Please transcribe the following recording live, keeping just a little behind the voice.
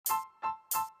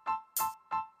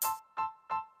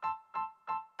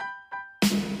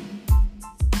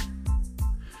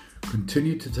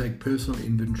Continued to take personal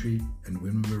inventory, and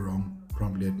when we were wrong,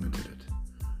 promptly admitted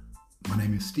it. My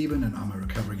name is Stephen and I'm a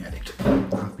recovering addict.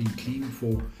 I've been clean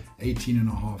for 18 and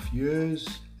a half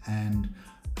years, and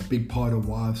a big part of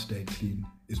why I've stayed clean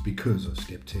is because of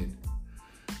Step 10.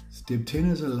 Step 10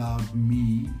 has allowed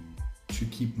me to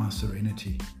keep my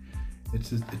serenity.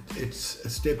 It's a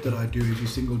step that I do every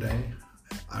single day.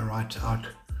 I write out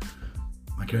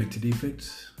my character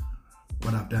defects,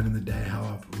 what I've done in the day, how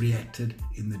I've reacted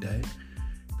in the day,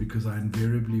 because I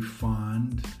invariably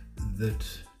find that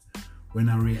when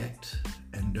I react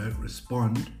and don't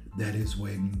respond, that is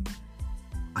when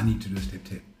I need to do Step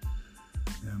 10.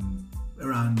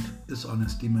 Around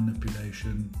dishonesty,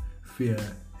 manipulation, fear,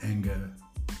 anger,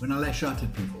 when I lash out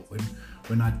at people,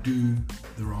 when I do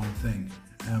the wrong thing,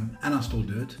 and I still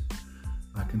do it.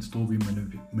 I can still be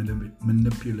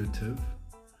manipulative.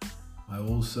 I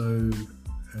also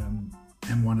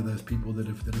am one of those people that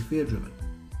are fear-driven.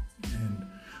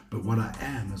 But what I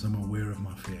am is I'm aware of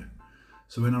my fear.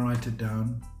 So when I write it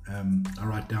down, I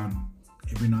write down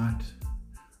every night,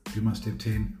 do my Step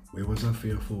 10, where was I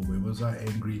fearful, where was I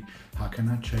angry, how can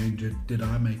I change it, did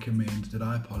I make amends, did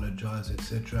I apologize,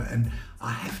 etc. And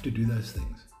I have to do those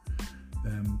things.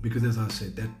 Because as I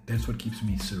said, that's what keeps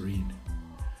me serene.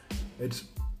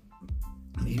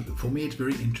 For me, it's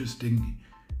very interesting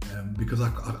because I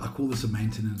call this a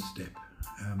maintenance step.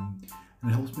 And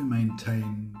it helps me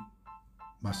maintain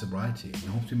my sobriety. It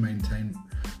helps me maintain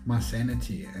my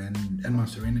sanity and my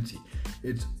serenity.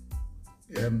 It's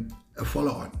a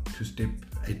follow-on to Step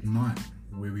 8 and 9,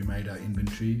 where we made our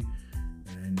inventory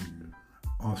and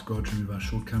asked God to remove our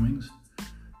shortcomings.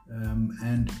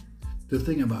 And the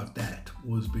thing about that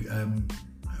was, and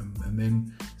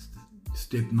then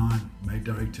Step 9 made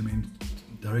direct amends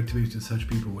to such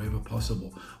people wherever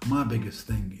possible. My biggest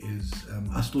thing is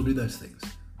I still do those things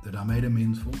that I made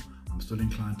amends for. I'm still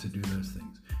inclined to do those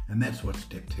things, and that's what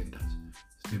Step 10 does.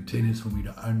 Step 10 is for me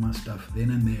to own my stuff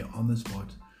then and there on the spot,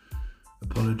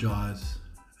 apologize,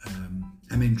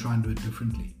 and then try and do it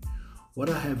differently. What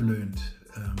I have learned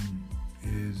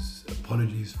is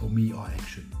apologies for me are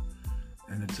action,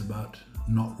 and it's about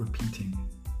not repeating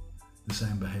the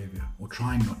same behavior, or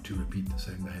trying not to repeat the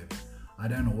same behavior. I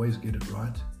don't always get it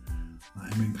right. I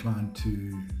am inclined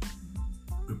to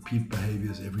repeat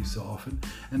behaviors every so often.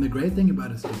 And the great thing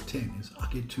about a Step 10 is I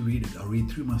get to read it. I read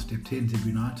through my Step 10s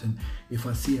every night, and if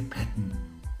I see a pattern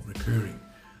recurring,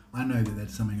 I know that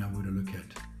that's something I would look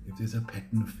at. If there's a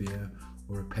pattern of fear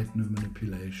or a pattern of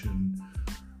manipulation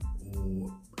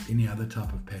or any other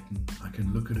type of pattern, I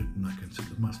can look at it and I can sit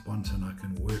with my sponsor and I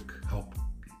can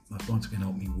my sponsor can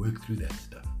help me work through that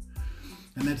stuff.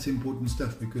 And that's important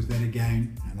stuff, because that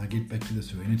again, and I get back to the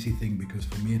serenity thing, because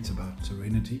for me it's about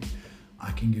serenity.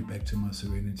 I can get back to my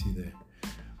serenity there.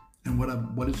 And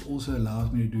what it also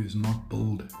allows me to do is not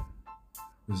build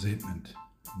resentment,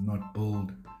 not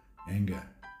build anger.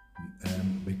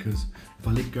 Because if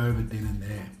I let go of it then and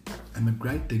there, and the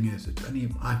great thing is,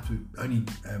 I have to only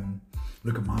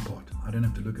look at my part. I don't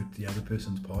have to look at the other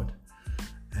person's part.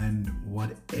 And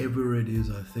whatever it is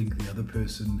I think the other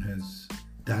person has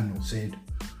done or said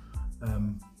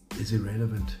is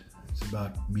irrelevant. It's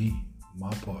about me, my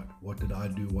part. What did I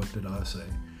do? What did I say?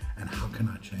 And how can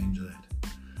I change that?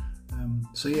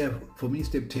 So yeah, for me,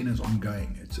 Step 10 is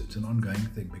ongoing. It's an ongoing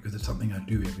thing, because it's something I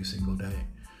do every single day.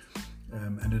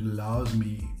 And it allows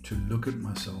me to look at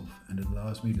myself, and it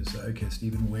allows me to say, okay,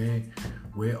 Stephen,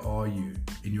 where are you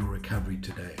in your recovery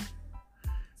today?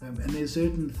 And there's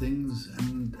certain things,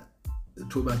 and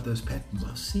talk about those patterns.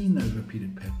 I've seen those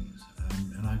repeated patterns,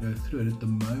 and I go through it. At the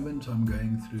moment, I'm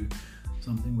going through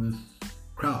something with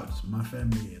crowds, my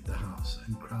family at the house,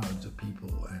 and crowds of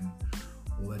people, and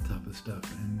all that type of stuff.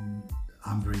 And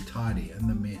I'm very tidy, and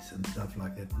the mess and stuff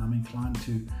like that. And I'm inclined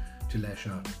to lash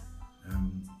out.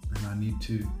 And I need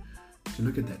to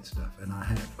look at that stuff, and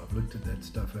I've looked at that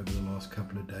stuff over the last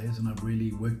couple of days, and I've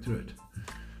really worked through it.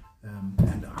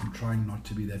 And I'm trying not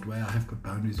to be that way. I have put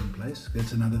boundaries in place.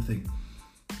 That's another thing,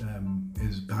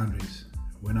 is boundaries.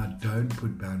 When I don't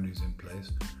put boundaries in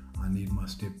place, I need my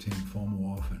Step 10 far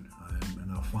more often,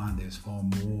 and I find there's far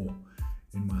more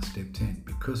in my Step 10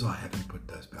 because I haven't put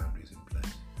those boundaries in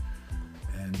place.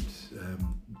 And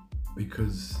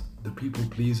because the people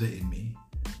pleaser in me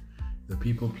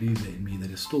that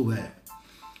is still there,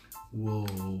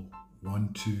 will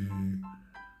want to,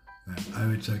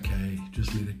 oh, it's okay,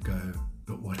 just let it go.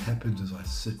 But what happens is I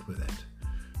sit with it.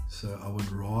 So I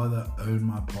would rather own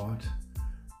my part.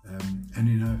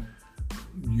 And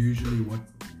usually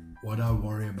what I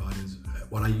worry about is,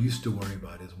 what I used to worry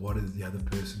about is, what is the other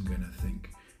person going to think?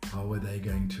 How are they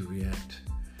going to react?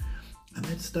 And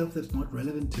that's stuff that's not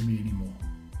relevant to me anymore,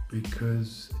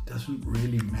 because it doesn't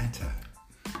really matter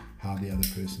how the other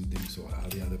person thinks or how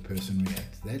the other person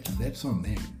reacts. That's on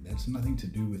them. That's nothing to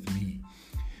do with me.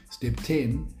 Step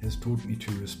 10 has taught me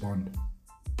to respond,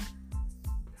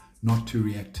 not to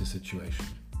react to situations.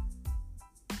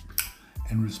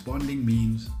 And responding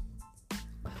means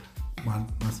my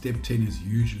step 10 is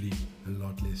usually a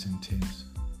lot less intense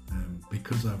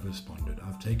because I've responded.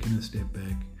 I've taken a step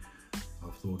back.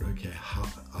 I've thought, okay,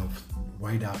 I've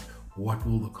weighed out what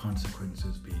will the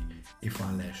consequences be if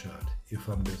I lash out, if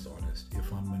I'm dishonest,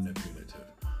 if I'm manipulative.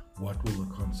 What will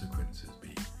the consequences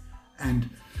be? And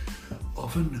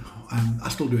often I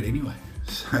still do it anyway.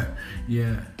 So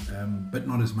yeah, but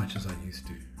not as much as I used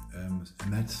to. And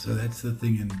that's the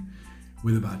thing.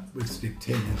 With step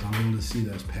 10 is I'm able to see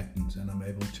those patterns, and I'm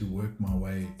able to work my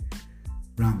way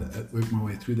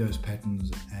through those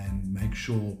patterns and make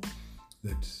sure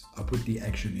that I put the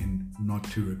action in not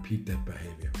to repeat that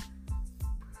behavior.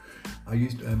 I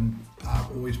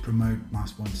always promote my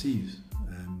sponsees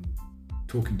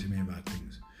talking to me about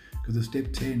things, because the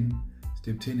step 10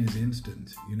 is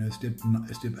instant. You know, step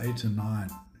 8 and 9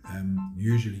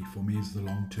 usually for me is the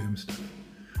long-term stuff.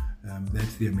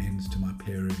 That's the amends to my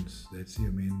parents. That's the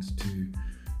amends to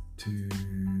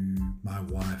my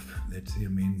wife. That's the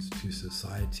amends to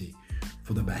society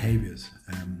for the behaviors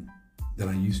that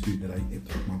I used to,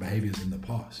 my behaviors in the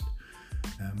past.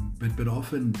 But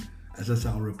often, as I say,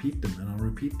 I'll repeat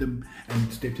them.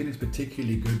 And step 10 is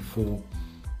particularly good for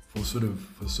sort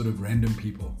of random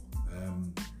people.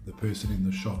 The person in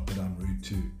the shop that I'm rude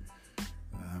to,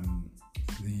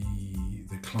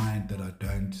 the client that I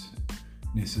don't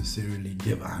necessarily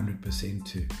give 100%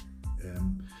 to.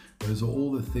 Those are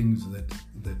all the things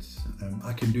that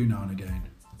I can do now and again,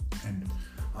 and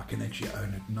I can actually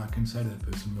own it, and I can say to that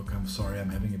person, look, I'm sorry, I'm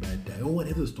having a bad day, or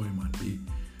whatever the story might be,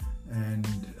 and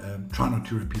try not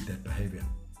to repeat that behavior.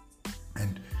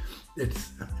 And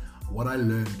it's what I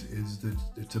learned is that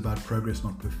it's about progress,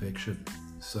 not perfection.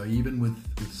 So even with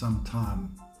some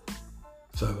time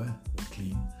sober or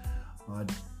clean,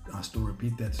 I still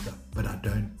repeat that stuff, but I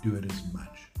don't do it as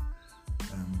much.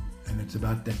 And it's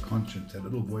about that conscience, that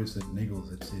little voice that niggles,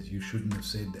 that says you shouldn't have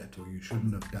said that, or you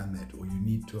shouldn't have done that, or you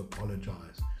need to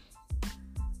apologize,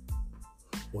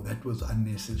 or that was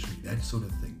unnecessary, that sort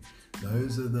of thing.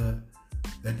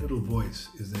 That little voice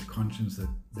is that conscience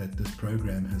that this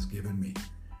program has given me.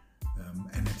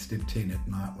 And at step 10 at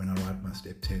night, when I write my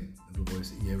step 10, little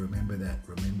voice, yeah, remember that,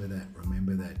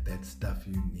 that stuff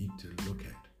you need to look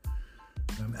at.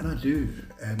 And I do,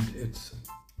 and it's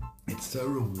so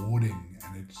rewarding,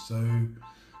 and it's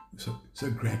so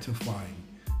gratifying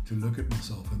to look at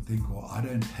myself and think, well, I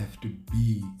don't have to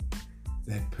be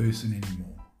that person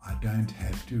anymore. I don't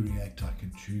have to react. I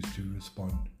can choose to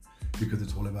respond, because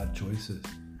it's all about choices.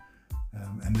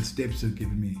 And the steps have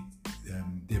given me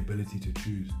the ability to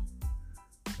choose.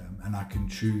 And I can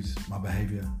choose my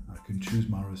behavior. I can choose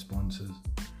my responses.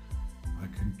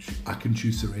 I can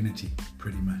choose serenity,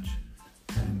 pretty much.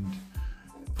 And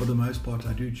for the most part,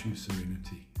 I do choose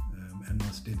serenity. And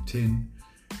my step 10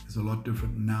 is a lot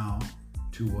different now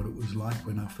to what it was like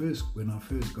when I first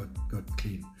got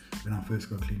clean. When I first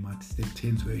got clean, my step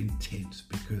 10s were intense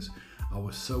because I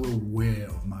was so aware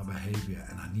of my behavior,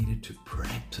 and I needed to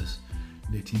practice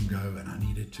letting go, and I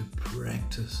needed to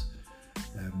practice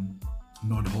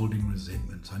not holding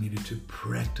resentments. I needed to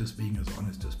practice being as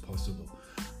honest as possible.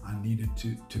 I needed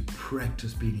to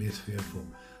practice being less fearful.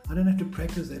 I don't have to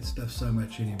practice that stuff so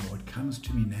much anymore. It comes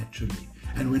to me naturally.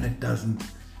 And when it doesn't,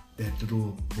 that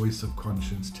little voice of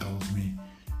conscience tells me,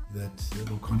 that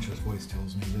little conscious voice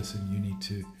tells me, listen, you need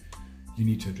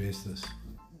to address this.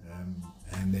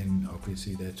 And then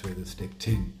obviously that's where the step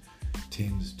 10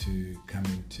 tends to come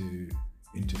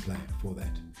into play for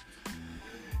that.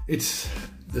 It's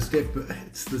the step,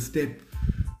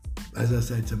 as I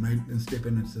say, it's a maintenance step,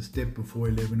 and it's the step before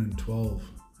 11 and 12.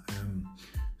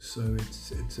 So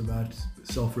it's about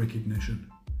self-recognition.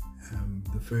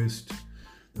 The first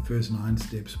 9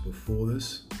 steps before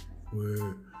this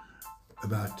were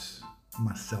about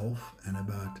myself and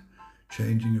about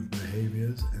changing of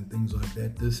behaviors and things like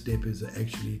that. This step is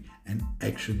actually an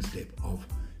action step of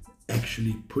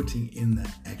actually putting in the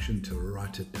action to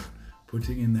write it down,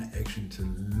 putting in the action to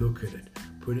look at it,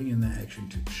 putting in the action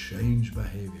to change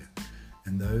behavior.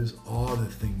 And those are the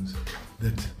things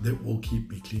that will keep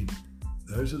me clean.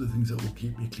 Those are the things that will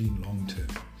keep me clean long term.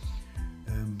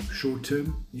 Short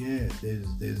term, yeah,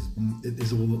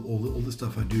 there's all the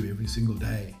stuff I do every single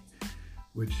day,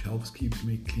 which keeps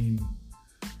me clean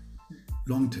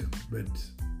long term. But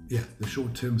yeah, the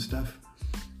short term stuff,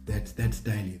 that's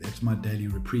daily. That's my daily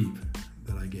reprieve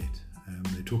that I get.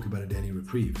 They talk about a daily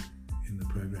reprieve in the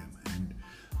program. And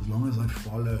as long as I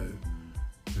follow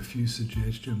a few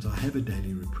suggestions, I have a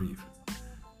daily reprieve.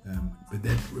 But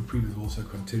that reprieve is also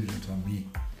contingent on me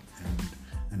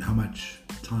and how much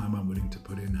time I'm willing to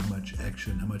put in, how much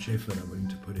action, how much effort I'm willing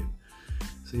to put in.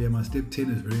 So yeah, my step 10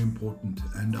 is very important.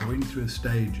 And I went through a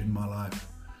stage in my life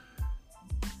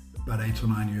about 8 or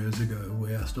 9 years ago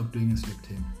where I stopped doing a step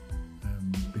 10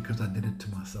 because I did it to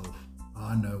myself.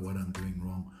 I know what I'm doing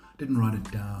wrong. Didn't write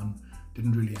it down,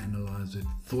 didn't really analyze it,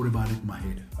 thought about it in my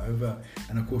head,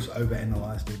 and of course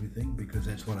overanalyzed everything, because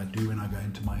that's what I do when I go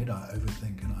into my head. I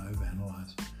overthink and I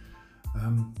overanalyze.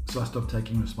 So I stopped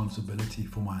taking responsibility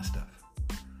for my stuff.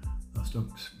 I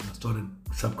started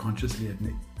subconsciously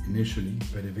initially,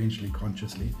 but eventually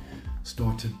consciously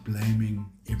started blaming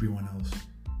everyone else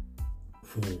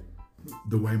for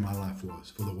the way my life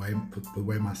was, for the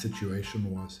way my situation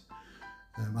was.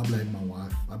 I blamed my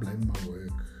wife, I blamed my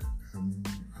work,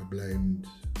 I blamed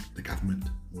the government,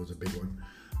 was a big one.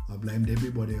 I blamed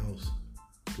everybody else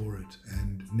for it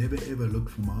and never ever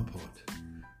looked for my part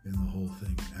in the whole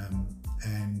thing.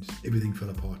 And everything fell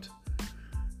apart.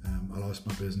 I lost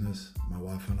my business, my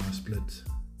wife and I split.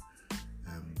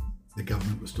 The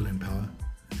government was still in power,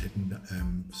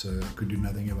 so I could do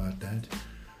nothing about that.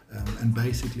 And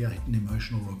basically I hit an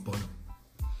emotional rock bottom.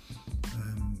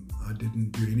 I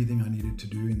didn't do anything I needed to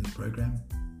do in this program,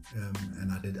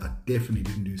 and I definitely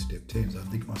didn't do step 10s. I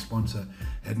think my sponsor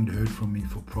hadn't heard from me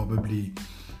for probably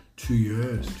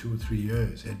 2 or 3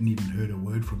 years, hadn't even heard a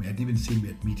word from me, hadn't even seen me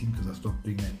at meetings because I stopped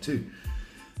doing that too.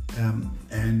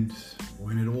 And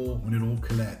when it all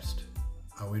collapsed,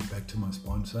 I went back to my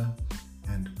sponsor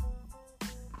and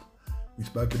we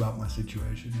spoke about my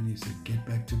situation, and he said, get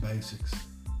back to basics.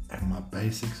 And my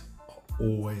basics are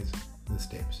always the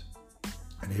steps.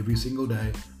 And every single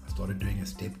day I started doing a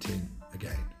step 10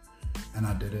 again, and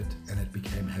I did it, and it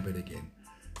became habit again,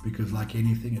 because like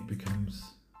anything, it becomes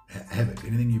habit.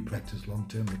 Anything you practice long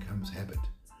term becomes habit.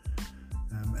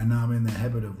 And now I'm in the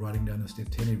habit of writing down a step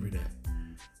 10 every day.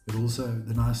 It also,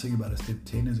 the nice thing about a step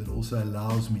 10 is it also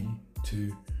allows me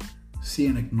to see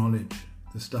and acknowledge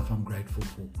the stuff I'm grateful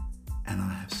for, and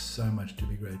I have so much to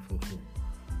be grateful for.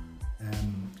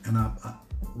 And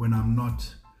when I'm not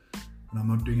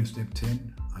doing a step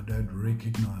 10, I don't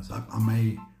recognize. I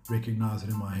may recognize it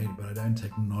in my head, but I don't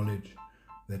acknowledge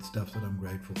that stuff that I'm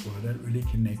grateful for. I don't really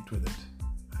connect with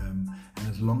it. And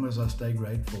as long as I stay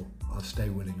grateful, I'll stay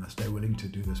willing. I stay willing to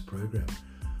do this program.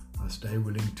 I stay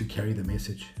willing to carry the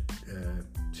message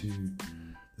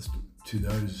to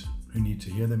those who need to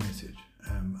hear the message.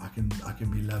 I can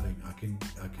be loving. I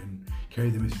can carry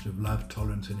the message of love,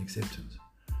 tolerance, and acceptance.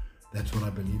 That's what I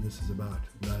believe this is about: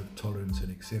 love, tolerance,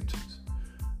 and acceptance.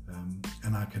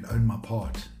 And I can own my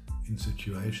part in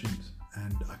situations,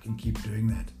 and I can keep doing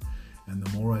that. And the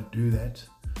more I do that,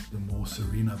 the more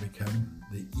serene I become,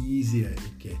 the easier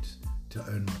it gets to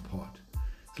own my part.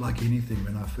 It's like anything.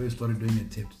 When I first started doing a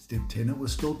step 10, it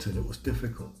was stilted, it was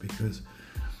difficult, because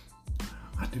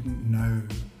I didn't know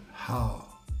how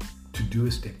to do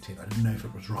a step 10. I didn't know if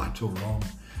it was right or wrong.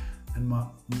 And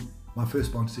my first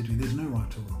sponsor said to me, there's no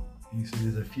right or wrong. He said,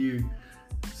 there's a few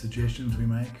suggestions we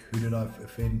make. Who did I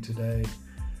offend today?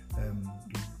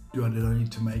 Did I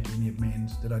need to make any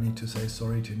amends? Did I need to say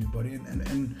sorry to anybody?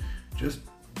 And just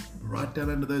write down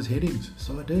under those headings.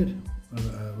 So I did.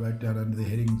 I wrote down under the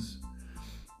headings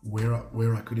where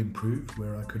I could improve,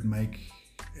 where I could make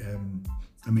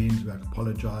amends, where I could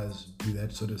apologize, do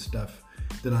that sort of stuff.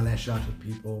 Did I lash out at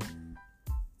people?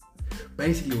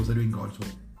 Basically, was I doing God's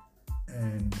will?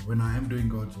 And when I am doing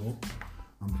God's will,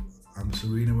 I'm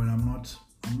serene. When I'm not,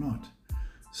 I'm not.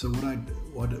 So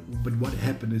what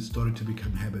happened is started to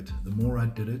become habit. The more I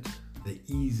did it, the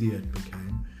easier it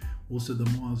became. Also, the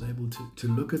more I was able to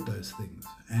look at those things,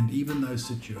 and even those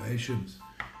situations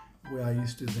where I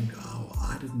used to think, oh,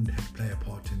 I didn't play a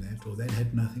part in that, or that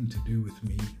had nothing to do with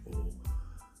me, or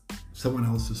someone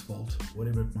else's fault,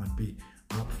 whatever it might be.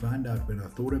 I found out when I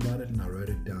thought about it and I wrote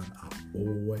it down, I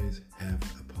always have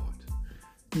a part.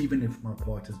 Even if my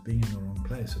part is being in the wrong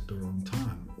place at the wrong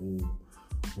time,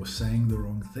 or saying the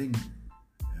wrong thing,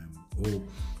 or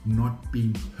not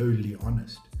being wholly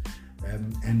honest.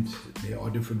 And there are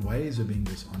different ways of being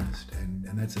dishonest, and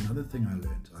that's another thing I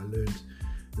learned. I learned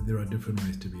that there are different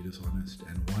ways to be dishonest,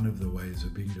 and one of the ways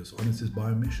of being dishonest is by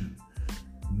omission,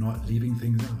 not leaving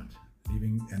things out.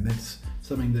 And that's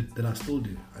something that I still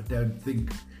do. I don't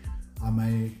think I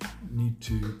may need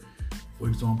to, for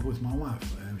example, with my wife,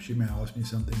 she may ask me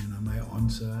something and I may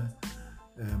answer,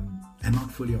 and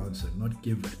not fully answer, not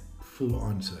give a full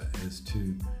answer as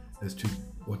to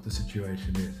what the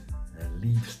situation is.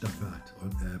 Leave stuff out,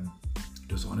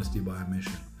 dishonesty by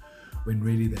omission. when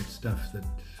really that's stuff that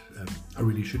I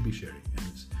really should be sharing.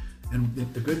 And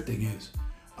the good thing is,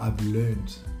 I've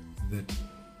learned that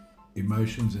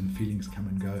emotions and feelings come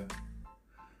and go,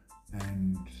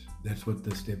 and that's what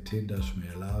the step 10 does for me.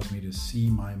 It allows me to see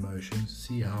my emotions,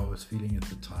 see how I was feeling at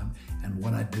the time, and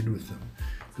what I did with them.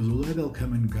 Because although they'll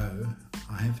come and go,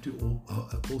 I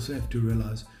also have to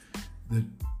realize that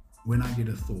when I get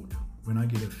a thought, when I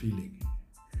get a feeling,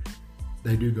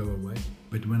 they do go away.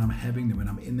 But when I'm having them, when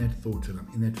I'm in that thought and I'm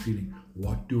in that feeling,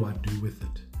 what do I do with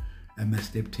it? And that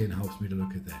step 10 helps me to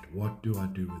look at that. What do I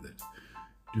do with it?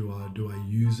 Do I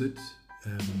use it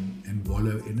and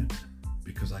wallow in it?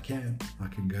 Because I can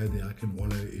go there. I can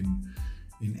wallow in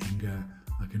anger.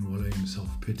 I can wallow in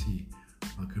self-pity.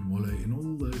 I can wallow in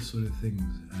all those sort of things,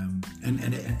 and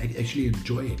actually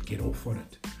enjoy it, get off on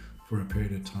it for a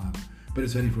period of time. But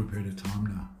it's only for a period of time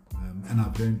now, and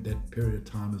I've learned that period of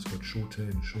time has got shorter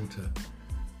and shorter.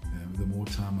 The more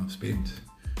time I've spent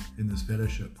in this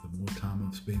fellowship, the more time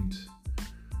I've spent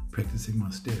practicing my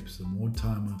steps, the more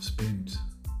time I've spent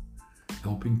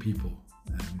helping people,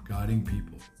 guiding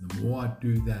people. The more I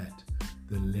do that,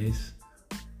 the less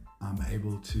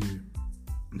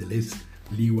the less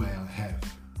leeway I have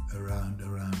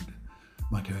around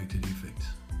my character defects.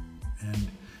 And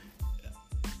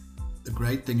the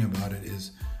great thing about it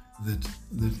is that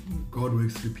God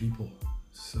works through people.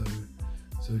 So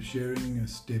sharing a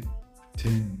step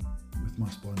 10 with my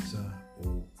sponsor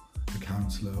or a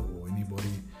counselor or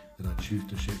anybody that I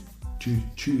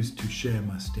choose to share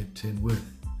my step 10 with,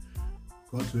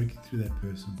 God's working through that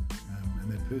person,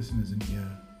 and that person isn't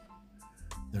here.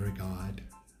 They're a guide.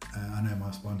 I know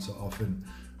my sponsor often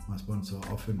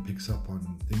picks up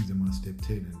on things in my step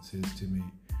 10 and says to me,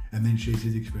 and then shares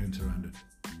his experience around it.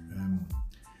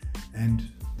 And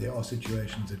there are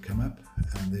situations that come up,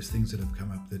 there's things that have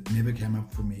come up that never came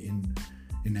up for me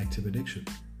in active addiction,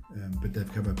 but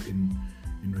they've come up in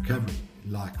recovery.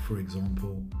 Like, for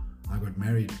example, I got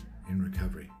married in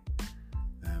recovery.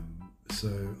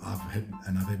 So I've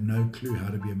had no clue how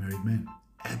to be a married man.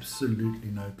 Absolutely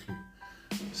no clue.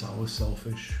 So I was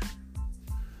selfish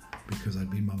because I'd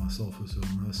been by myself for so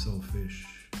long. I was selfish,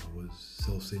 I was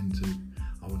self-centered,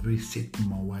 I was very set in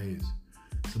my ways.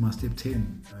 So my step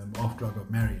 10 after I got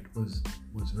married was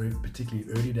very, particularly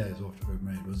early days after I got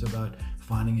married, was about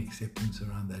finding acceptance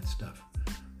around that stuff,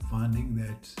 finding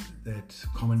that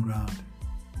common ground,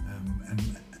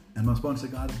 and my sponsor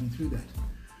guided me through that.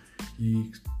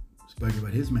 He spoke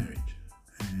about his marriage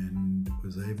and I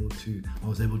was able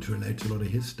to relate to a lot of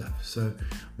his stuff. So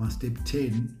my step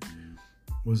 10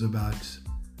 was about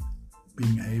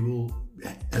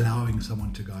allowing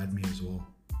someone to guide me as well,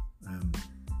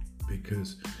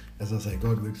 because, as I say,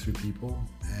 God works through people,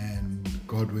 and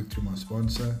God worked through my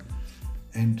sponsor.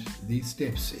 And these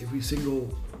steps, every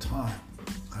single time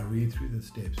I read through the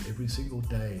steps, every single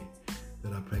day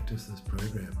that I practice this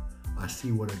program, I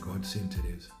see what a God-centered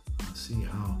is. I see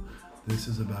how this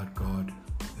is about God.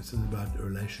 This is about a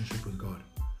relationship with God.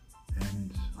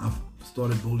 And I've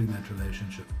started building that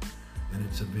relationship. And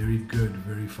it's a very good,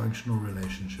 very functional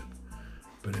relationship.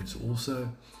 But it's also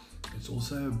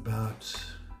about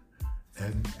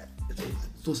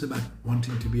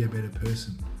wanting to be a better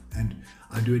person. And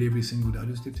I do it every single day. I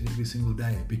do step 10 every single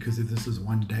day, because if this is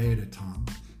one day at a time,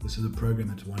 this is a program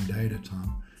that's one day at a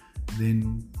time,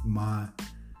 then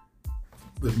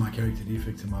with my character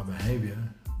defects and my behavior,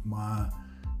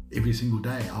 every single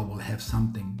day I will have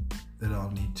something that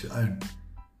I'll need to own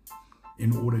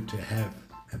in order to have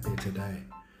a better day.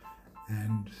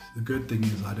 And the good thing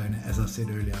is, as I said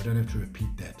earlier, I don't have to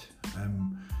repeat that.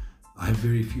 I have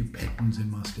very few patterns in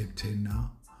my step 10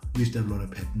 now. I used to have a lot of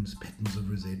patterns of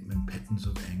resentment, patterns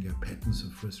of anger, patterns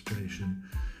of frustration,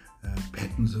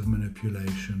 patterns of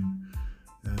manipulation.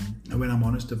 And when I'm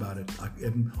honest about it,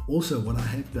 also what I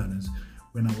have done is,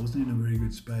 when I wasn't in a very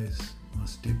good space, my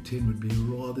step 10 would be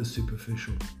rather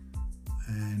superficial,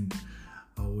 and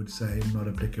I would say not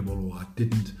applicable, or I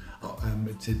didn't.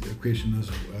 It said, the question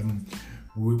is,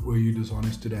 were you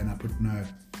dishonest today? And I put no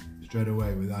straight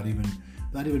away without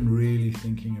even really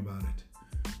thinking about it.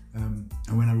 And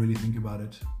when I really think about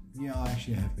it, yeah, I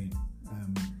actually have been.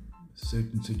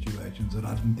 Certain situations that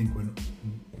I didn't think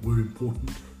were important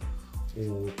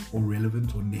or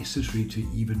relevant or necessary to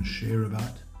even share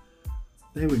about,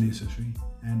 they were necessary,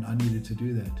 and I needed to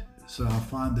do that. So I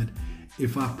find that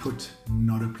if I put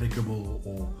not applicable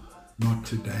or not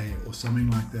today or something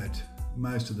like that,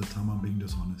 most of the time I'm being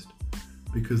dishonest,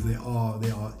 because there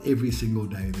are every single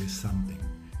day there's something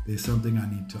I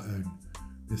need to own,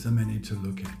 there's something I need to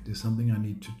look at, there's something I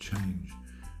need to change,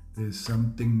 there's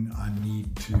something I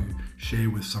need to share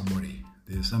with somebody,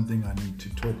 There's something I need to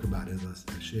talk about, as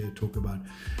I talk about.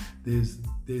 There's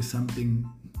something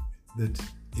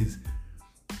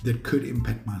that could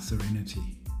impact my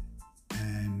serenity,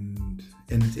 and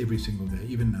it's every single day,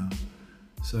 even now.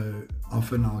 So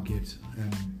often I'll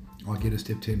get a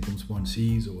step 10 from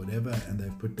sponsees or whatever, and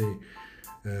they've put their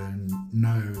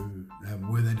no.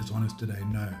 Were they dishonest today?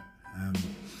 No.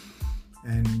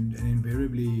 And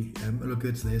invariably, look,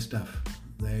 that's their stuff.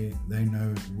 They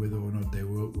know whether or not they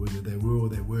were or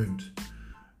they weren't.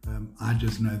 I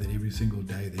just know that every single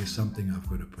day there's something I've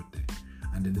got to put there,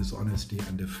 under dishonesty,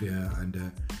 under fear,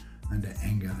 under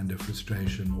anger, under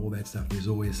frustration, all that stuff. There's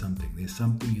always something. There's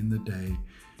something in the day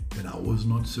that I was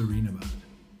not serene about.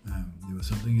 There was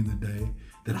something in the day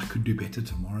that I could do better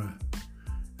tomorrow,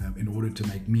 in order to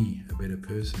make me a better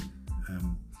person.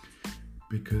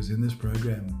 Because in this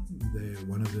program,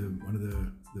 one of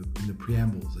the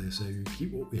preambles, they say you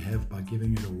keep what we have by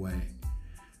giving it away.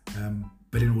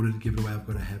 But in order to give it away, I've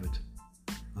got to have it.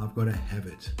 I've got to have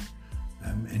it.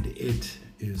 And it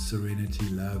is serenity,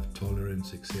 love,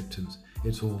 tolerance, acceptance.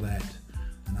 It's all that.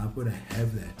 And I've got to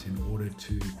have that in order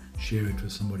to share it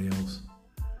with somebody else.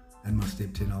 And my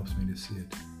step 10 helps me to see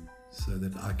it, so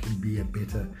that I can be a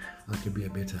better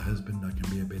husband, I can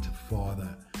be a better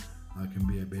father, I can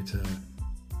be a better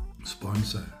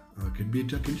sponsor, I can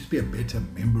just be a better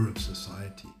member of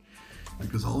society.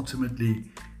 Because ultimately,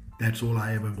 that's all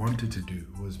I ever wanted to do,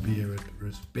 was be a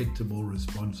respectable,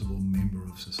 responsible member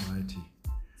of society.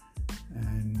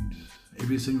 And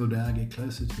every single day I get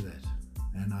closer to that.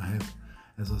 And I have,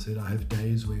 as I said, I have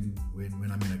days when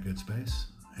I'm in a good space,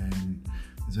 and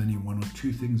there's only one or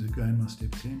two things that go in my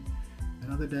step 10.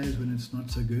 And other days when it's not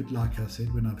so good, like I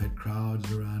said, when I've had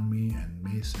crowds around me and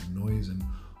mess and noise and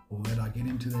all that, I get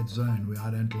into that zone where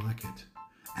I don't like it.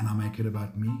 And I make it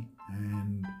about me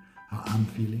and how I'm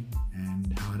feeling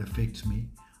and how it affects me.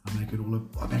 I make it all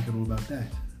about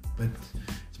that. But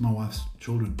it's my wife's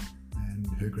children and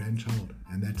her grandchild,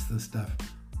 and that's the stuff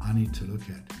I need to look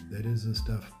at. That is the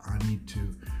stuff I need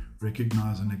to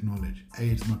recognize and acknowledge. A,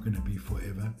 it's not going to be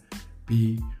forever.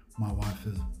 B, my wife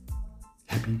is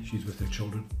happy, she's with her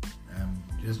children.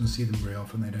 She doesn't see them very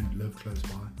often, they don't live close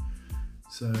by.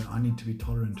 So I need to be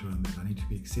tolerant around that. I need to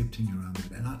be accepting around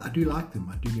that. And I do like them,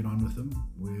 I do get on with them.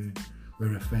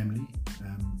 We're a family.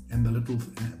 And the little,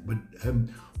 but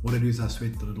what I do is I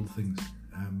sweat the little things.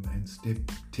 And step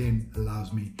 10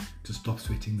 allows me to stop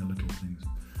sweating the little things.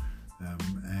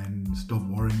 And stop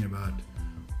worrying about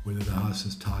whether the house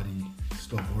is tidy,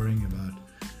 stop worrying about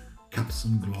cups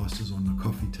and glasses on the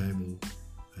coffee table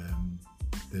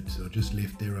that are just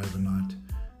left there overnight.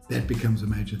 That becomes a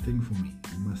major thing for me.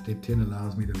 And my step 10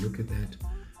 allows me to look at that,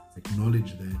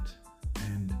 acknowledge that,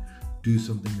 and do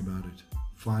something about it.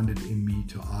 Find it in me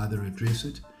to either address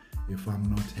it if I'm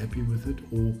not happy with it,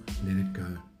 or let it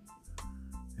go.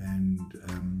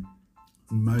 And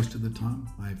most of the time,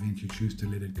 I eventually choose to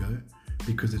let it go,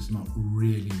 because it's not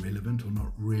really relevant or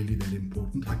not really that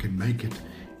important. I can make it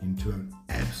into an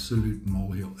absolute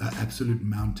molehill, absolute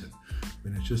mountain,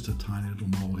 when it's just a tiny little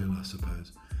molehill, I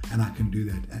suppose. And I can do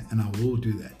that, and I will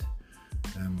do that.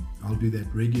 I'll do that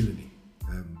regularly.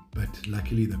 But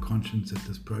luckily, the conscience that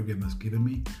this program has given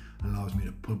me allows me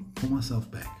to pull myself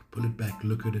back, pull it back,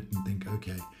 look at it and think,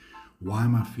 okay, why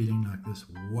am I feeling like this?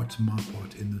 What's my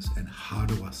part in this? And how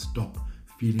do I stop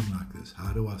feeling like this?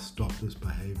 How do I stop this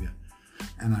behavior?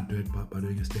 And I do it by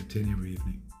doing a step 10 every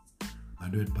evening. I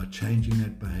do it by changing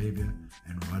that behavior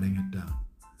and writing it down,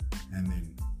 and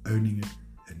then owning it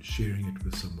and sharing it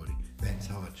with somebody. That's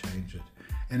how I change it.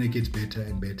 And it gets better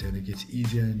and better, and it gets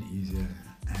easier and easier,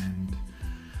 and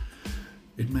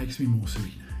it makes me more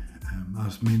serene.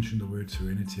 I've mentioned the word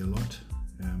serenity a lot.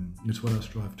 It's what I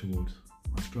strive towards.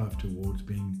 I strive towards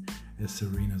being as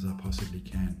serene as I possibly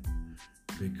can,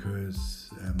 because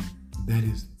that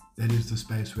is the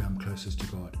space where I'm closest to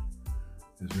God.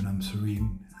 Is when I'm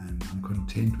serene and I'm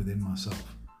content within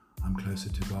myself. I'm closer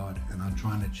to God, and I'm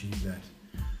trying to achieve that.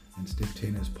 And step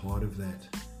 10 is part of that.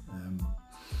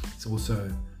 It's also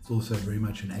very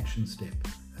much an action step.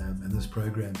 And this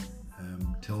program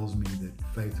tells me that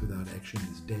faith without action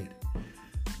is dead.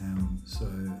 So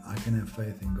I can have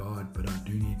faith in God, but I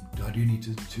do need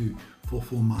to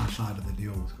fulfill my side of the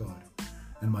deal with God.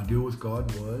 And my deal with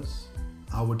God was,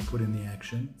 I would put in the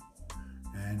action,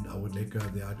 and I would let go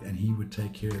of the outcome, and He would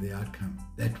take care of the outcome.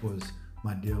 That was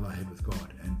my deal I had with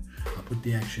God, and I put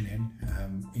the action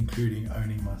in, including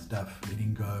owning my stuff,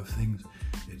 letting go of things,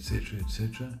 etc.,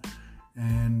 etc.,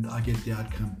 and I get the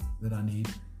outcome that I need,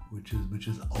 which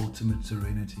is ultimate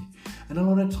serenity. And a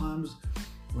lot of times,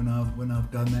 when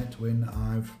I've done that, when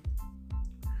I've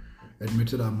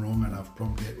admitted I'm wrong, and I've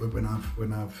promptly, when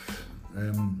I've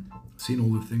seen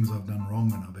all the things I've done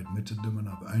wrong, and I've admitted them and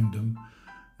I've owned them.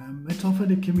 It's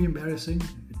often, it can be embarrassing.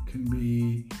 It can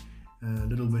be a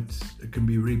little bit, it can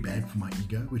be really bad for my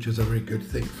ego, which is a very good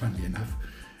thing, funnily enough.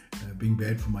 Being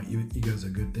bad for my ego is a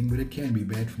good thing, but it can be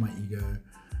bad for my ego.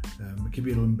 It can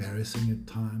be a little embarrassing at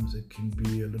times. It can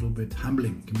be a little bit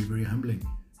humbling. It can be very humbling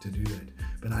to do that.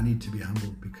 But I need to be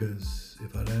humble, because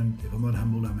if I'm not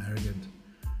humble, I'm arrogant.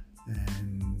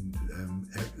 And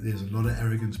there's a lot of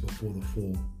arrogance before the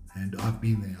fall. And I've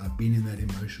been there. I've been in that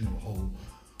emotional hole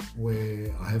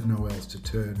where I have nowhere else to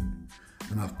turn.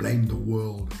 And I've blamed the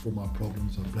world for my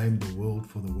problems. I've blamed the world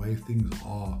for the way things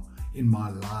are in my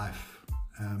life.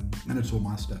 And it's all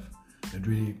my stuff. It's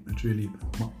really,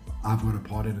 I've got a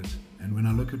part in it. And when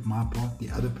I look at my part,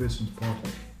 the other person's part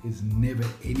is never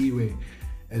anywhere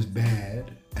as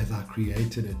bad as I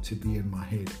created it to be in my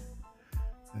head.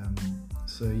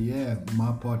 So yeah,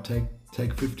 my part, take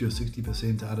 50 or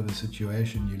 60% out of a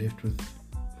situation, you're left with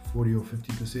 40 or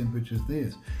 50%, which is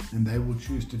theirs. And they will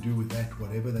choose to do with that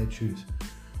whatever they choose.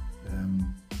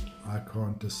 I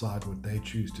can't decide what they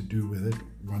choose to do with it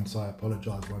once I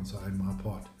apologize, once I own my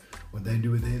part. What they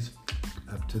do with theirs,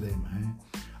 up to them.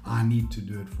 Hey? I need to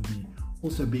do it for me.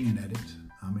 Also, being an addict,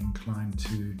 I'm inclined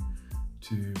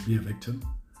to be a victim.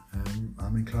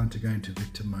 I'm inclined to go into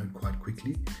victim mode quite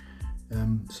quickly.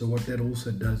 So what that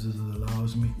also does is it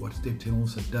allows me, what Step 10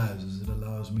 also does is it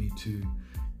allows me to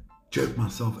jerk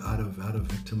myself out of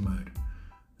victim mode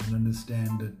and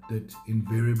understand that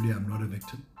invariably I'm not a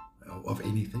victim of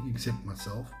anything except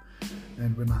myself.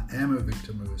 And when I am a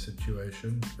victim of a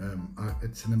situation,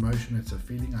 it's an emotion, it's a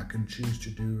feeling. I can choose to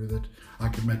do with it. I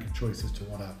can make a choice as to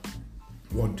what I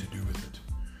want to do with it.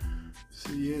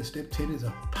 So yeah, Step 10 is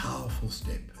a powerful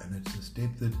step, and it's a step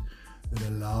that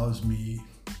allows me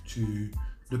to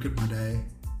look at my day,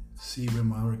 see where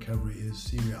my recovery is,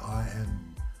 see where I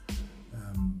am,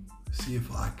 see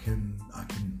if I can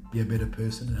be a better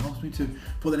person. It helps me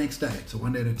for the next day. It's a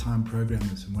one day at a time program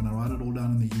this, and when I write it all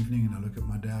down in the evening and I look at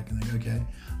my day, I can think, okay,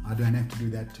 I don't have to do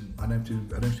that. I don't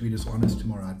have to be dishonest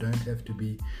tomorrow. I don't have to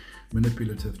be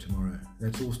manipulative tomorrow.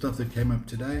 That's all stuff that came up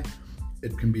today.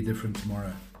 It can be different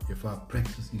tomorrow. If I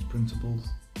practice these principles,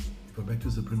 if I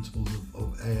practice the principles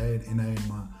of AA and NA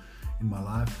in my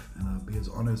life, and I'll be as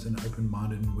honest and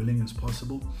open-minded and willing as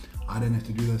possible, I don't have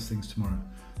to do those things tomorrow.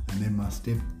 And then my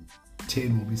Step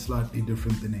 10 will be slightly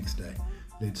different the next day.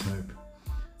 Let's hope.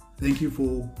 Thank you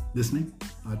for listening.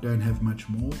 I don't have much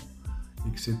more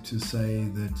except to say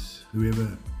that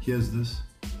whoever hears this,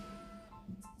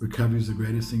 recovery is the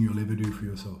greatest thing you'll ever do for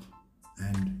yourself.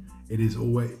 And it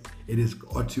has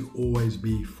got to always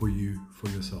be for you, for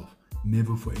yourself,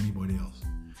 never for anybody else.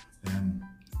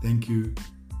 Thank you.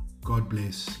 God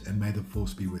bless, and may the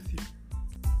force be with you.